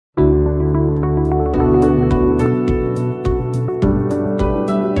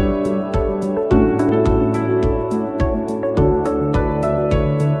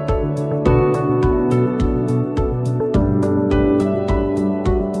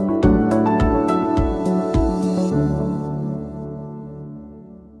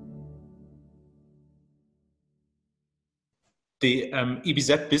The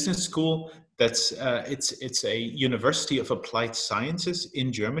EBZ Business School, it's a University of Applied Sciences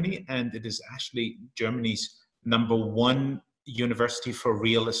in Germany, and it is actually Germany's #1 university for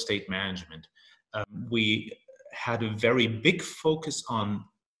real estate management. We had a very big focus on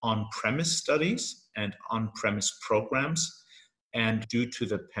on-premise studies and on-premise programs. And due to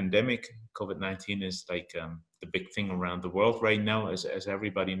the pandemic, COVID-19 is like the big thing around the world right now, as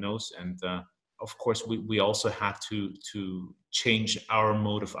everybody knows. And of course, we also had to change our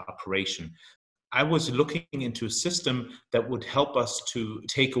mode of operation. I was looking into a system that would help us to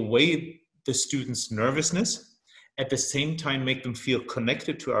take away the students' nervousness, at the same time make them feel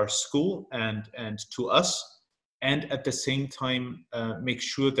connected to our school and to us, and at the same time make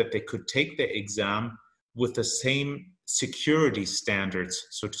sure that they could take the exam with the same security standards,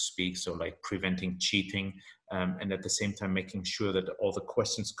 so to speak, so like preventing cheating, and at the same time making sure that all the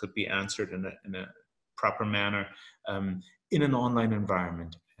questions could be answered in a proper manner in an online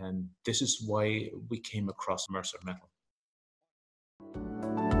environment. And this is why we came across Mercer Mettl.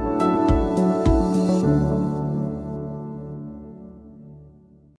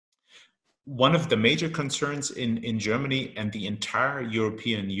 One of the major concerns in Germany and the entire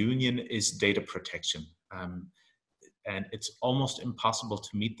European Union is data protection. And it's almost impossible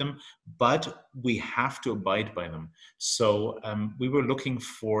to meet them, but we have to abide by them. So we were looking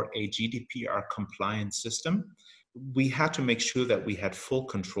for a GDPR compliant system. We had to make sure that we had full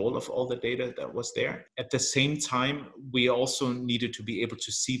control of all the data that was there. At the same time, we also needed to be able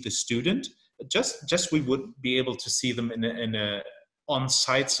to see the student. Just we would be able to see them in a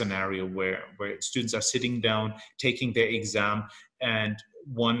on-site scenario where students are sitting down, taking their exam, and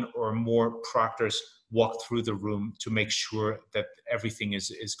one or more proctors walk through the room to make sure that everything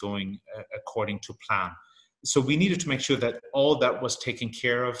is going according to plan. So we needed to make sure that all that was taken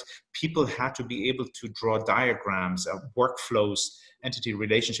care of. People had to be able to draw diagrams, workflows, entity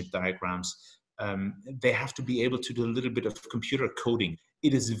relationship diagrams. They have to be able to do a little bit of computer coding.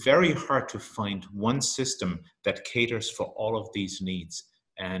 It is very hard to find one system that caters for all of these needs.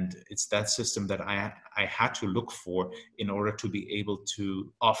 And it's that system that I had to look for in order to be able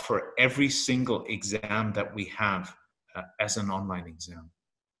to offer every single exam that we have as an online exam.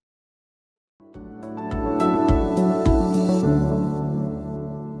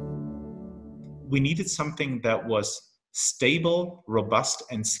 We needed something that was stable, robust,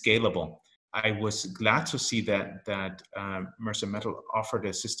 and scalable. I was glad to see that Mercer Mettl offered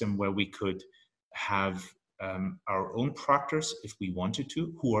a system where we could have our own proctors, if we wanted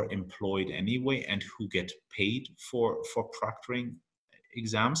to, who are employed anyway and who get paid for proctoring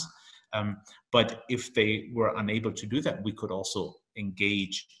exams. But if they were unable to do that, we could also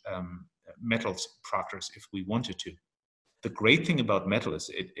engage Mettl's proctors if we wanted to. The great thing about Mettl is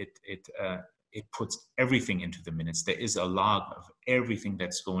it puts everything into the minutes. There is a log of everything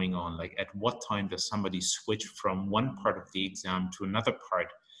that's going on. Like at what time does somebody switch from one part of the exam to another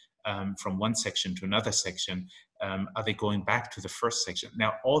part, from one section to another section? Are they going back to the first section?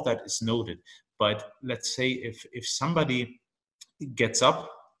 Now, all that is noted. But let's say if somebody gets up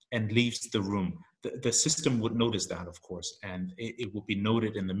and leaves the room, the system would notice that, of course, and it would be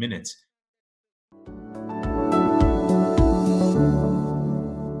noted in the minutes.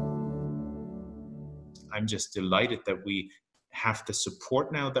 I'm just delighted that we have the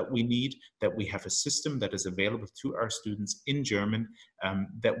support now that we need, that we have a system that is available to our students in German,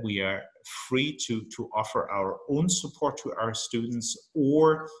 that we are free to offer our own support to our students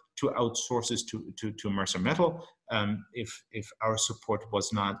or to outsource this to Mercer Mettl if our support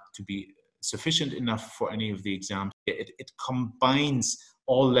was not to be sufficient enough for any of the exams. It combines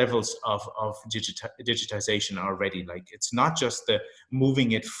all levels of digitization already. Like it's not just the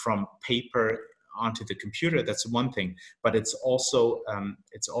moving it from paper onto the computer, that's one thing, but it's also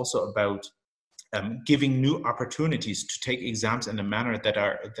about giving new opportunities to take exams in a manner that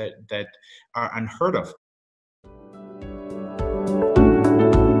are unheard of.